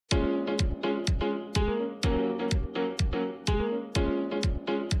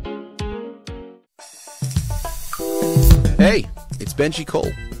Hey, it's Benji Cole,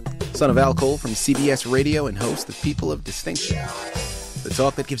 son of Al Cole from CBS Radio and host of People of Distinction, the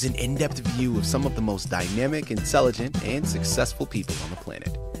talk that gives an in-depth view of some of the most dynamic, intelligent, and successful people on the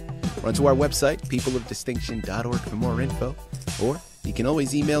planet. Run to our website, peopleofdistinction.org for more info, or you can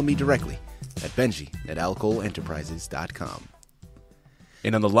always email me directly at benji@alcoleenterprises.com.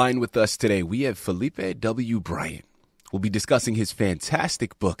 And on the line with us today, we have Phillippe W. Bryant. We'll be discussing his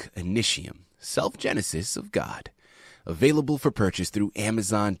fantastic book, Initium, Self-Genesis of God, available for purchase through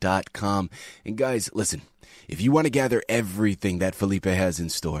Amazon.com. And guys, listen, if you want to gather everything that Phillippe has in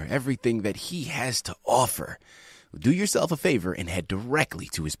store, everything that he has to offer, do yourself a favor and head directly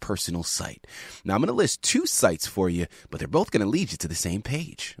to his personal site. Now, I'm going to list two sites for you, but they're both going to lead you to the same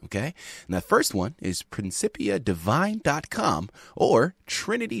page, okay? And that first one is principiadivine.com or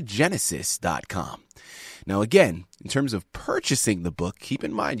trinitygenesis.com. Now, again, in terms of purchasing the book, keep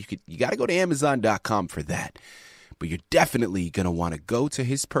in mind you got to go to Amazon.com for that. But you're definitely going to want to go to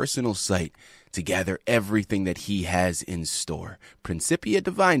his personal site to gather everything that he has in store.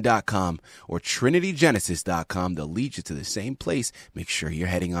 Principiadivine.com or trinitygenesis.com. They'll lead you to the same place. Make sure you're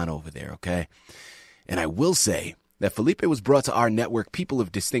heading on over there, okay? And I will say that Phillippe was brought to our network, People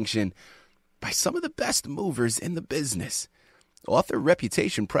of Distinction, by some of the best movers in the business. Author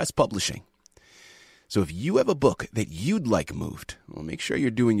Reputation Press Publishing. So if you have a book that you'd like moved, well, make sure you're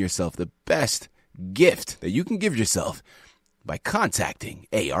doing yourself the best gift that you can give yourself by contacting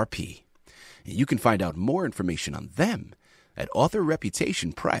ARP. And you can find out more information on them at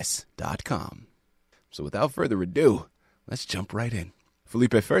authorreputationpress.com. So without further ado, let's jump right in.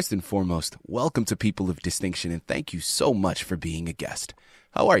 Phillippe, first and foremost, welcome to People of Distinction, and thank you so much for being a guest.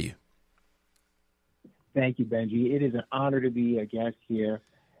 How are you? Thank you, Benji. It is an honor to be a guest here.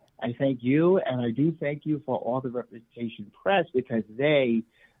 I thank you, and I do thank you for Author Reputation Press because they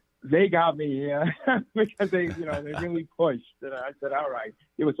got me here because they really pushed. And I said, all right.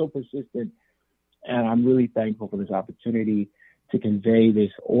 They were so persistent. And I'm really thankful for this opportunity to convey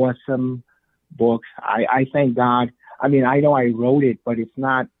this awesome book. I thank God. I mean, I know I wrote it, but it's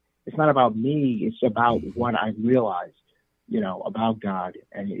not about me. It's about what I realized, about God.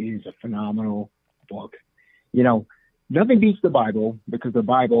 And it is a phenomenal book. Nothing beats the Bible because the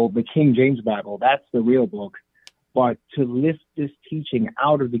Bible, the King James Bible, that's the real book. But to lift this teaching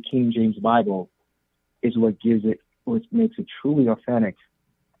out of the King James Bible is what makes it truly authentic.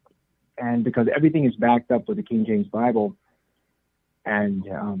 And because everything is backed up with the King James Bible, and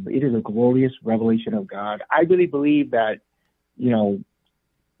it is a glorious revelation of God. I really believe that,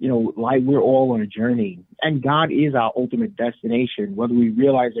 like we're all on a journey, and God is our ultimate destination, whether we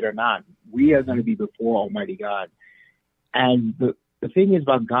realize it or not. We are going to be before Almighty God. And the thing is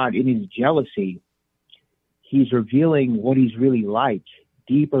about God, in his jealousy, he's revealing what he's really like,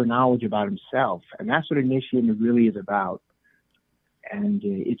 deeper knowledge about himself. And that's what Initium really is about. And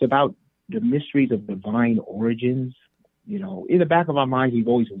it's about the mysteries of divine origins. In the back of our minds, we've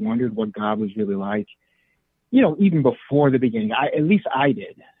always wondered what God was really like. Even before the beginning, at least I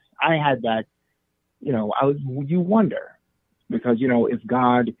did. I had that, you wonder. Because, if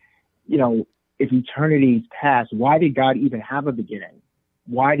God, if eternity's past, why did God even have a beginning?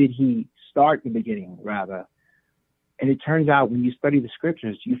 Why did he start the beginning, rather? And it turns out when you study the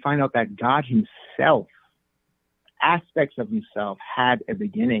scriptures, you find out that God himself, aspects of himself, had a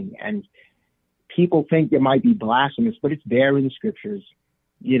beginning. And people think it might be blasphemous, but it's there in the scriptures.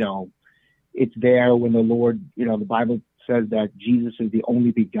 It's there when the Lord, the Bible says that Jesus is the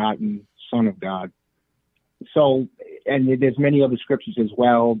only begotten Son of God. So, and there's many other scriptures as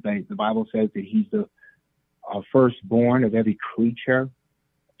well. The Bible says that he's the firstborn of every creature.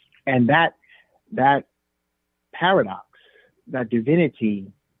 And that paradox, that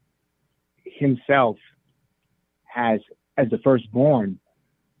divinity himself has, as the firstborn,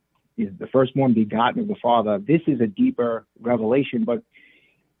 is the firstborn begotten of the Father. This is a deeper revelation. But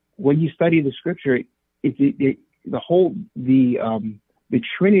when you study the scripture, the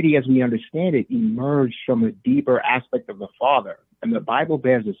Trinity as we understand it emerged from a deeper aspect of the Father. And the Bible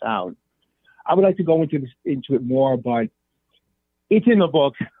bears this out. I would like to go into it more, but it's in the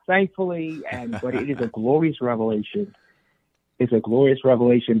book, thankfully, but it is a glorious revelation. It's a glorious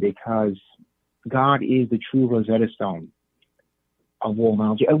revelation because God is the true Rosetta Stone of all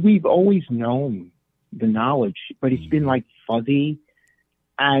knowledge. And we've always known the knowledge, but it's been like fuzzy.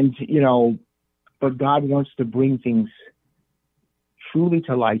 And, but God wants to bring things truly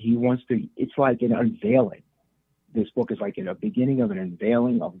to light. It's like an unveiling. This book is like in a beginning of an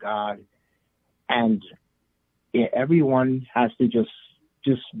unveiling of God. And everyone has to just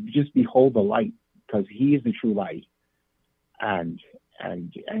behold the light because he is the true light. And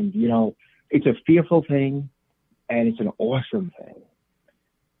it's a fearful thing and it's an awesome thing.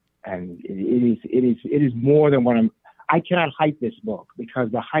 And it is more than what I cannot hype this book, because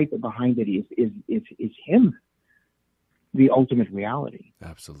the hype behind it is him, the ultimate reality.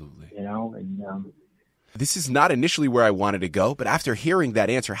 Absolutely. And this is not initially where I wanted to go, but after hearing that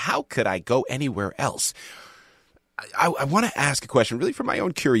answer, how could I go anywhere else? I want to ask a question really for my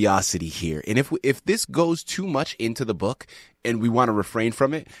own curiosity here. And if this goes too much into the book and we want to refrain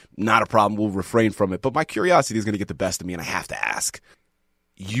from it, not a problem. We'll refrain from it. But my curiosity is going to get the best of me, and I have to ask.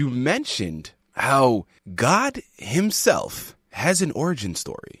 You mentioned how God himself has an origin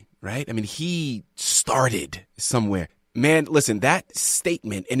story, right? I mean, he started somewhere. Man, listen, that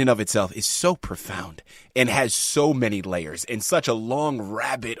statement in and of itself is so profound and has so many layers and such a long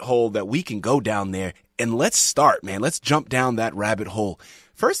rabbit hole that we can go down there. And let's start, man. Let's jump down that rabbit hole.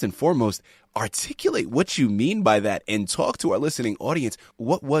 First and foremost, articulate what you mean by that and talk to our listening audience.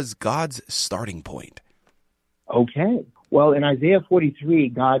 What was God's starting point? Okay. Well, in Isaiah 43,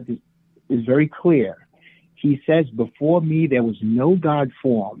 God is very clear. He says, before me there was no God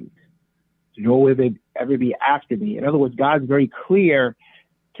formed, nor will there ever be after me. In other words, God's very clear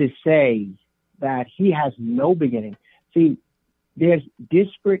to say that he has no beginning. See, there's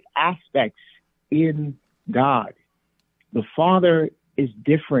disparate aspects in God. The Father is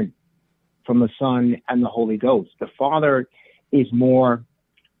different from the Son and the Holy Ghost. The Father is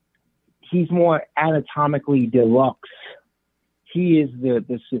he's more anatomically deluxe. He is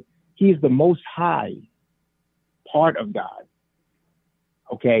the most high part of God.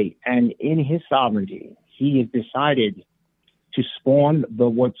 Okay, and in his sovereignty, he has decided to spawn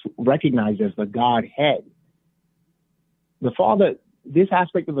what's recognized as the Godhead. The Father, this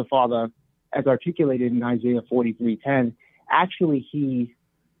aspect of the Father, as articulated in Isaiah 43:10, actually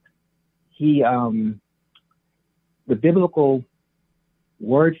the biblical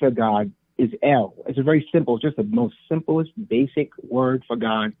word for God is El. It's a very simple, just the most simplest, basic word for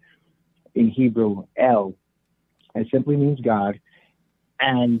God in Hebrew, El. It simply means God.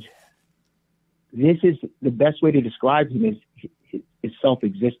 And this is the best way to describe him is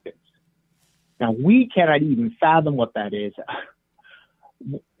self-existence. Now, we cannot even fathom what that is,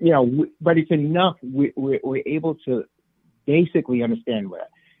 but it's enough. We're able to basically understand what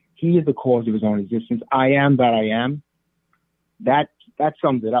he is the cause of his own existence. I am that I am. That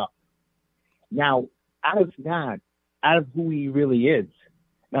sums it up. Now, out of who he really is.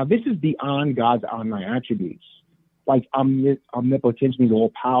 Now, this is beyond God's online attributes. Like omnipotence means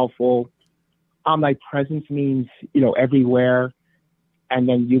all powerful. Omnipresence means, everywhere. And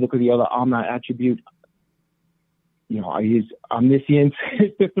then you look at the other omni attribute, his omniscience.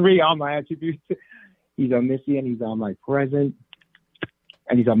 It's the three omni attributes. He's omniscient, he's omnipresent,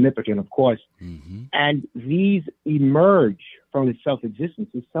 and he's omnipotent, of course. Mm-hmm. And these emerge from his self-existence.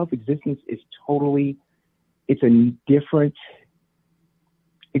 His self-existence is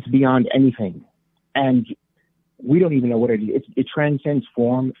it's beyond anything. And we don't even know what it is. It transcends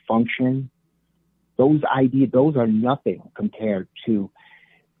form, function. Those are nothing compared to,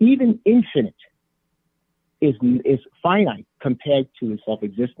 even infinite is finite compared to his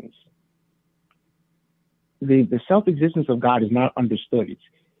self-existence. The self-existence of God is not understood.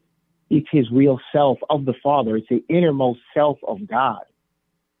 It's his real self of the Father. It's the innermost self of God.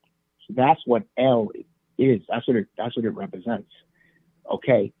 So that's what El is. That's what it represents.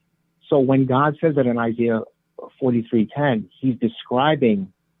 Okay. So when God says that in Isaiah 43:10, he's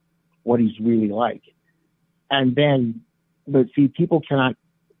describing what he's really like. And then, people cannot,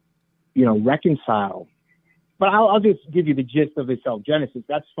 reconcile. But I'll just give you the gist of his self-genesis.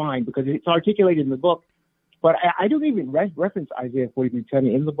 That's fine, because it's articulated in the book. But I don't even reference Isaiah 43:10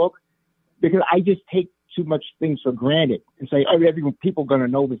 in the book, because I just take too much things for granted and say, people are going to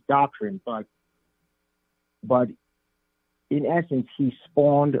know this doctrine. But in essence, he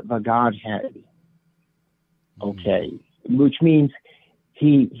spawned the Godhead. Okay, which means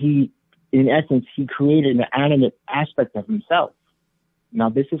he in essence, he created an animate aspect of himself. Now,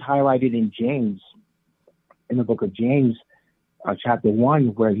 this is highlighted in James, in the book of James, chapter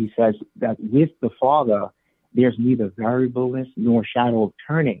 1, where he says that with the Father, there's neither variableness nor shadow of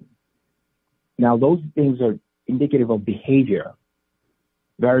turning. Now, those things are indicative of behavior.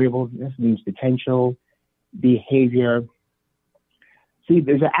 Variableness means potential, behavior. See,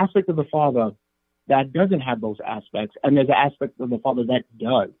 there's an aspect of the Father that doesn't have those aspects, and there's an aspect of the Father that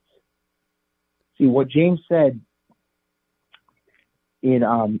does. See, what James said in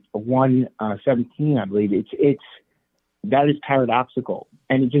 1:17, I believe, that is paradoxical,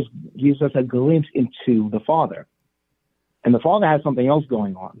 and it just gives us a glimpse into the Father. And the Father has something else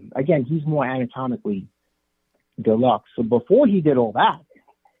going on. Again, he's more anatomically deluxe. So before he did all that,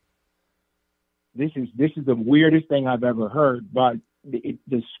 this is the weirdest thing I've ever heard, but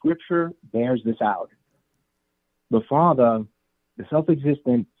the scripture bears this out. The Father, the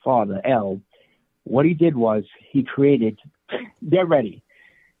self-existent Father, El, what he did was he created, get ready,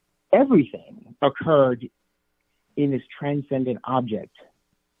 everything occurred in this transcendent object.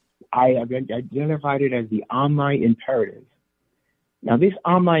 I have identified it as the omni-imperative. Now, this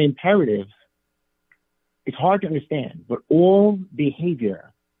omni-imperative, it's hard to understand, but all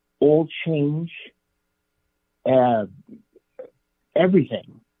behavior, all change,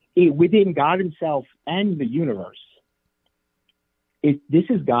 everything within God himself and the universe, this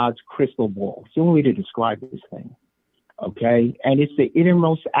is God's crystal ball. It's the only way to describe this thing, okay? And it's the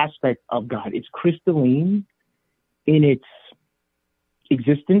innermost aspect of God. It's crystalline in its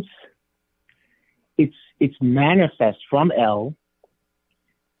existence. It's manifest from El,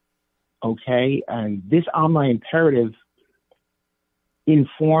 okay? And this omni-imperative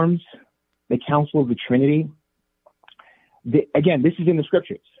informs the counsel of the Trinity. Again, this is in the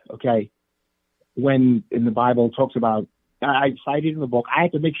scriptures, okay? When in the Bible talks about, I cited in the book, I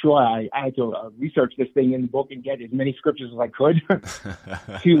had to make sure I had to research this thing in the book and get as many scriptures as I could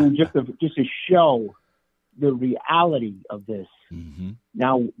to show the reality of this. Mm-hmm.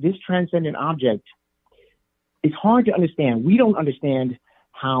 Now, this transcendent object, it's hard to understand. We don't understand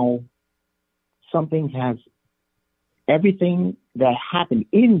how something has everything that happened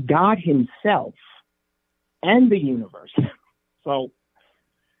in God himself and the universe. So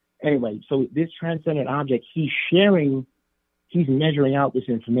anyway, so this transcendent object, he's measuring out this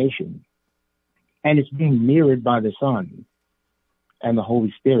information, and it's being mirrored by the Son and the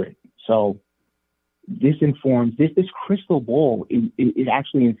Holy Spirit. So this informs, this crystal ball, it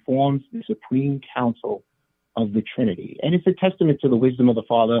actually informs the supreme counsel of the Trinity. And it's a testament to the wisdom of the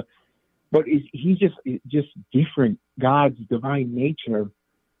Father, but he's just different. God's divine nature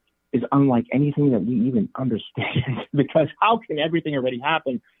is unlike anything that we even understand, because how can everything already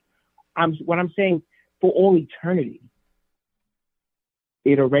happen? What I'm saying, for all eternity,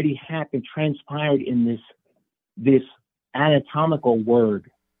 it already happened, transpired in this anatomical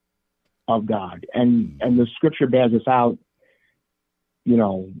word of God. And the scripture bears this out,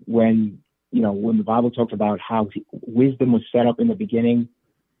 when the Bible talks about how wisdom was set up in the beginning.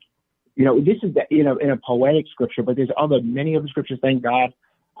 This is in a poetic scripture, but there's many other scriptures. Thank God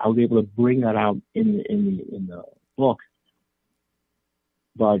I was able to bring that out in the book.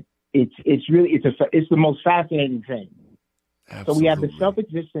 But it's the most fascinating thing. Absolutely. So we have the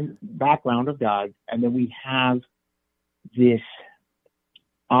self-existent background of God, and then we have this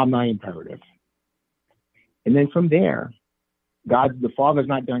omni-imperative. And then from there, God, the Father's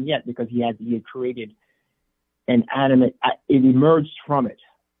not done yet, because he had created an animate, it emerged from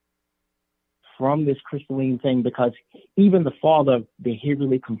this crystalline thing, because even the Father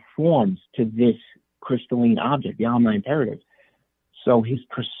behaviorally conforms to this crystalline object, the omni-imperative. So his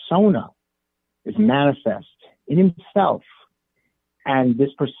persona is manifest in himself. And this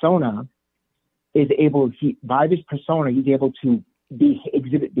persona is by this persona, he's able to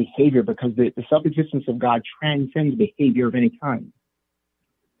exhibit behavior, because the self-existence of God transcends behavior of any kind.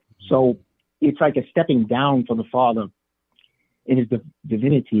 So it's like a stepping down for the Father in his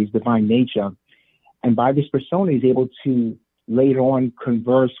divinity, his divine nature. And by this persona, he's able to later on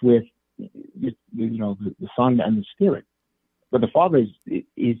converse with, the Son and the Spirit. But the Father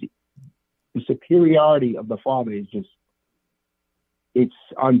is the superiority of the Father is just, it's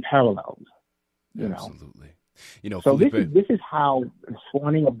unparalleled. Absolutely. So Phillippe, this is how the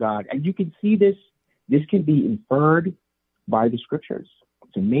scorning of God, and you can see this can be inferred by the scriptures.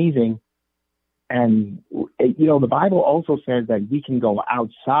 It's amazing. And, the Bible also says that we can go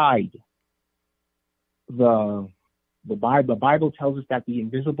outside the Bible. The Bible tells us that the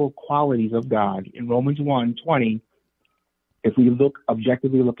invisible qualities of God in Romans 1:20, if we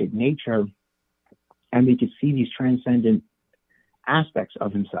objectively look at nature, and we can see these transcendent aspects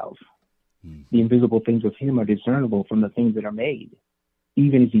of himself. The invisible things of him are discernible from the things that are made,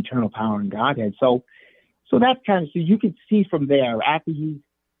 even his eternal power and Godhead. So that's so you can see from there,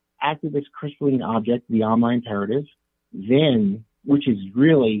 after this crystalline object, the omni-imperative, then, which is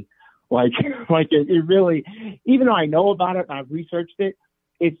really it really, even though I know about it and I've researched it,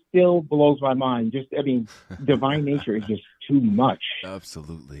 it still blows my mind. Divine nature is just too much.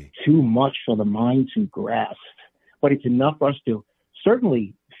 Absolutely. Too much for the mind to grasp. But it's enough for us to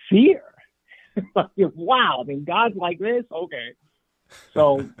certainly fear. Wow, God's like this? Okay.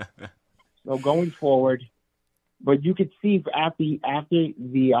 So going forward, but you could see after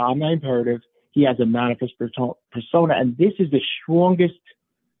the omni-imperative, he has a manifest persona, and this is the strongest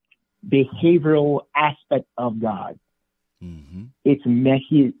behavioral aspect of God. Mm-hmm. It's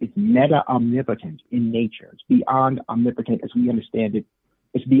meta omnipotent in nature. It's beyond omnipotent as we understand it.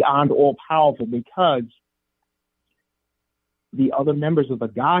 It's beyond all powerful because the other members of the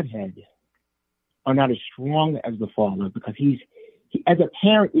Godhead are not as strong as the Father, because he as a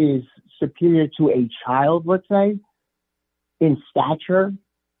parent is superior to a child, let's say, in stature.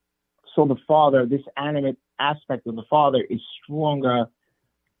 So the Father, this animate aspect of the Father, is stronger,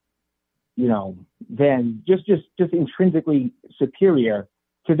 than just intrinsically superior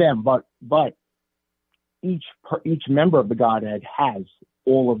to them. But each member of the Godhead has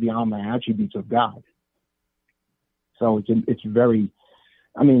all of the honor attributes of God. So it's very,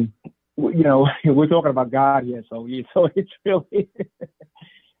 we're talking about God here, so it's really,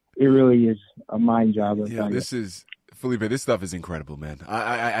 it really is a mind job. Yeah, Phillippe, this stuff is incredible, man.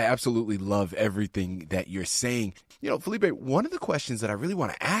 I absolutely love everything that you're saying. Phillippe, one of the questions that I really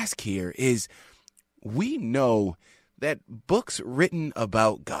want to ask here is, we know that books written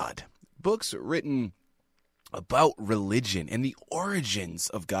about God, books written about religion and the origins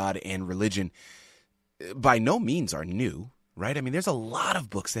of God and religion by no means are new, right? I mean, there's a lot of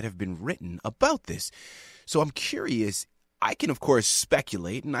books that have been written about this. So I'm curious. I can, of course,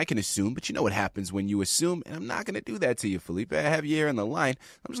 speculate and I can assume, but you know what happens when you assume, and I'm not going to do that to you, Phillippe. I have you here on the line.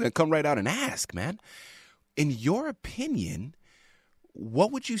 I'm just going to come right out and ask, man. In your opinion,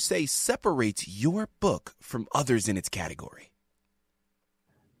 what would you say separates your book from others in its category?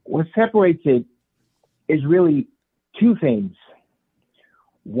 What separates it is really two things.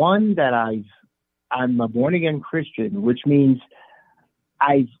 One, that I'm a born-again Christian, which means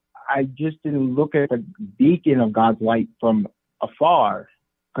I just didn't look at the beacon of God's light from afar,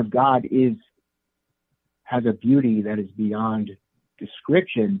 because God has a beauty that is beyond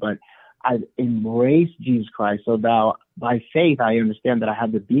description, but I've embraced Jesus Christ. So now by faith, I understand that I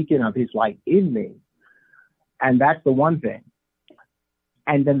have the beacon of his light in me. And that's the one thing.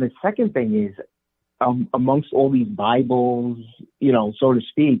 And then the second thing is, amongst all these Bibles, so to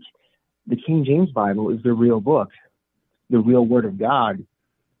speak, the King James Bible is the real book, the real word of God.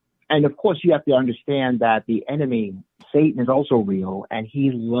 And of course, you have to understand that the enemy, Satan, is also real, and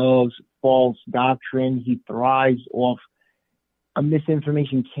he loves false doctrine. He thrives off a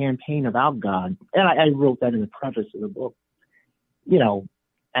misinformation campaign about God. And I wrote that in the preface of the book,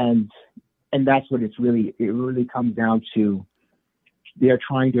 and that's what it really comes down to. They're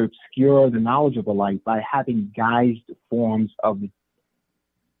trying to obscure the knowledge of the light by having guised forms of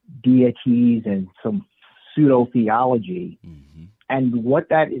deities and some pseudo-theology. Mm-hmm. And what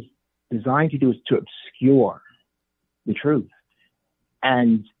that is designed to do is to obscure the truth.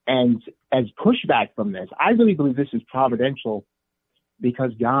 And as pushback from this, I really believe this is providential,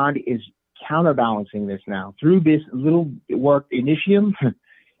 because God is counterbalancing this now through this little work, Initium.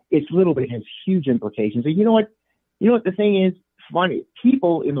 It's little, but it has huge implications. And you know what the thing is funny?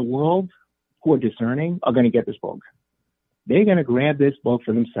 People in the world who are discerning are going to get this book. They're going to grab this book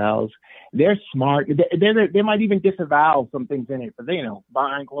for themselves. They're smart. They might even disavow some things in it, but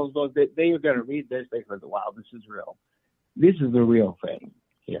behind closed doors, they are going to read this. They say, wow, this is real. This is the real thing.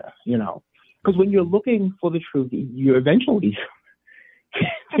 Yeah, because when you're looking for the truth, you eventually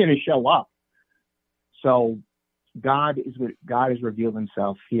going to show up. So God has revealed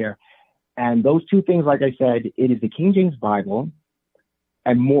himself here. And those two things, like I said, it is the King James Bible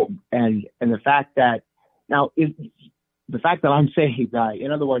and more, and the fact that the fact that I'm saved,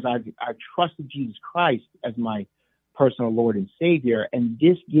 in other words, I've trusted Jesus Christ as my personal Lord and Savior, and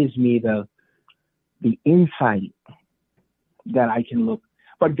this gives me the insight that I can look.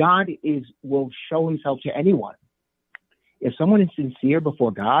 But God will show himself to anyone. If someone is sincere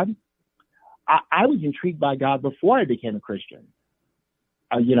before God, I was intrigued by God before I became a Christian.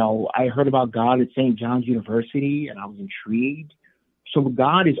 I heard about God at St. John's University, and I was intrigued. So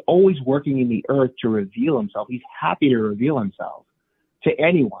God is always working in the earth to reveal himself. He's happy to reveal himself to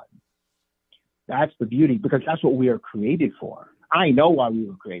anyone. That's the beauty, because that's what we are created for. I know why we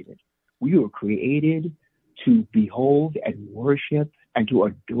were created. We were created to behold and worship and to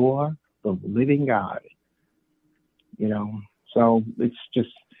adore the living God. So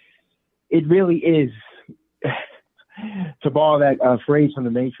it really is, to borrow that phrase from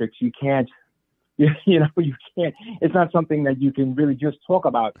the Matrix, you can't, it's not something that you can really just talk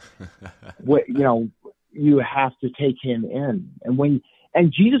about. You have to take him in.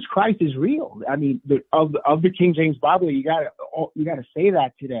 And Jesus Christ is real. I mean, of the King James Bible, you gotta say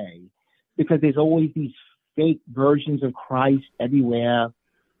that today, because there's always these fake versions of Christ everywhere.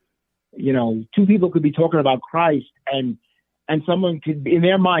 Two people could be talking about Christ, and someone could, in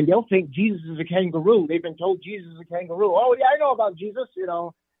their mind, they'll think Jesus is a kangaroo. They've been told Jesus is a kangaroo. Oh yeah, I know about Jesus,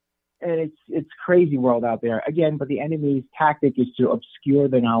 and it's crazy world out there again. But the enemy's tactic is to obscure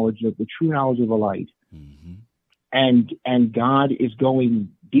the knowledge of the true knowledge of the light, and God is going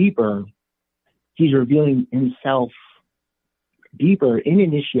deeper. He's revealing Himself deeper in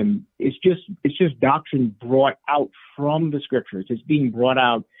Initium. It's just doctrine brought out from the scriptures. It's being brought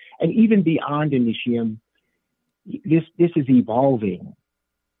out, and even beyond Initium, this is evolving.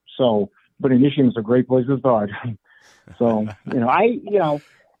 So, but Initium is a great place to start. So, I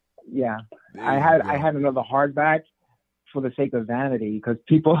had another hardback for the sake of vanity, because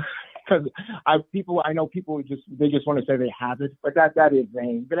I know people just want to say they have it, but that is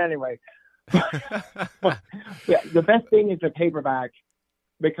vain. But anyway, the best thing is the paperback,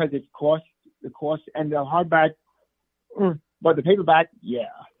 because the cost and the hardback, but the paperback, yeah.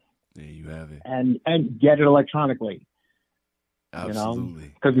 There you have it. And get it electronically.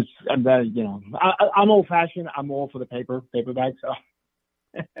 Absolutely. Because I'm old fashioned. I'm all for the paperback. So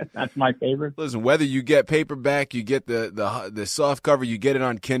that's my favorite. Listen, whether you get paperback, you get the soft cover, you get it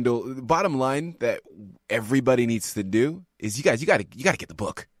on Kindle. The bottom line that everybody needs to do is you got to get the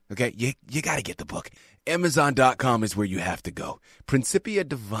book. Okay, you got to get the book. Amazon.com is where you have to go.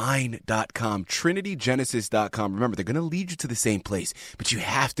 PrincipiaDivine.com, TrinityGenesis.com. Remember, they're going to lead you to the same place, but you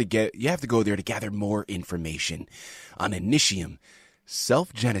have to go there to gather more information on Initium,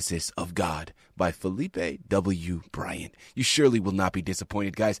 Self-Genesis of God by Phillippe W. Bryant. You surely will not be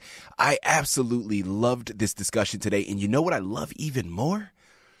disappointed, guys. I absolutely loved this discussion today, and you know what I love even more?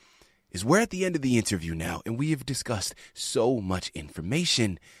 Is we're at the end of the interview now, and we have discussed so much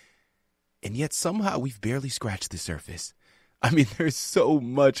information, and yet somehow we've barely scratched the surface. I mean, there's so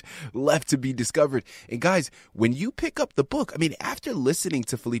much left to be discovered. And guys, when you pick up the book, I mean, after listening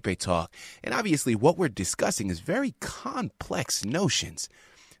to Phillippe talk, and obviously what we're discussing is very complex notions,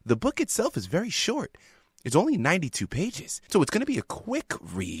 the book itself is very short. It's only 92 pages. So it's going to be a quick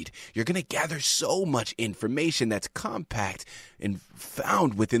read. You're going to gather so much information that's compact and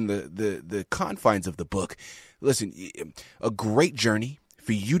found within the confines of the book. Listen, a great journey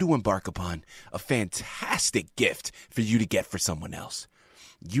for you to embark upon, a fantastic gift for you to get for someone else.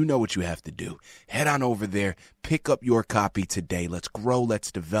 You know what you have to do. Head on over there, pick up your copy today. Let's grow,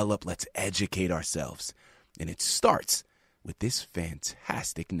 let's develop, let's educate ourselves. And it starts with this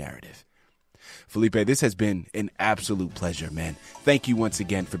fantastic narrative. Phillippe, this has been an absolute pleasure, man. Thank you once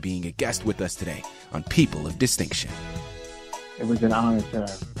again for being a guest with us today on People of Distinction. It was an honor, sir.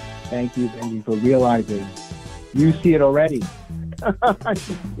 Thank you, Benji, for realizing you see it already.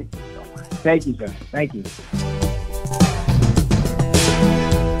 Thank you, sir. Thank you.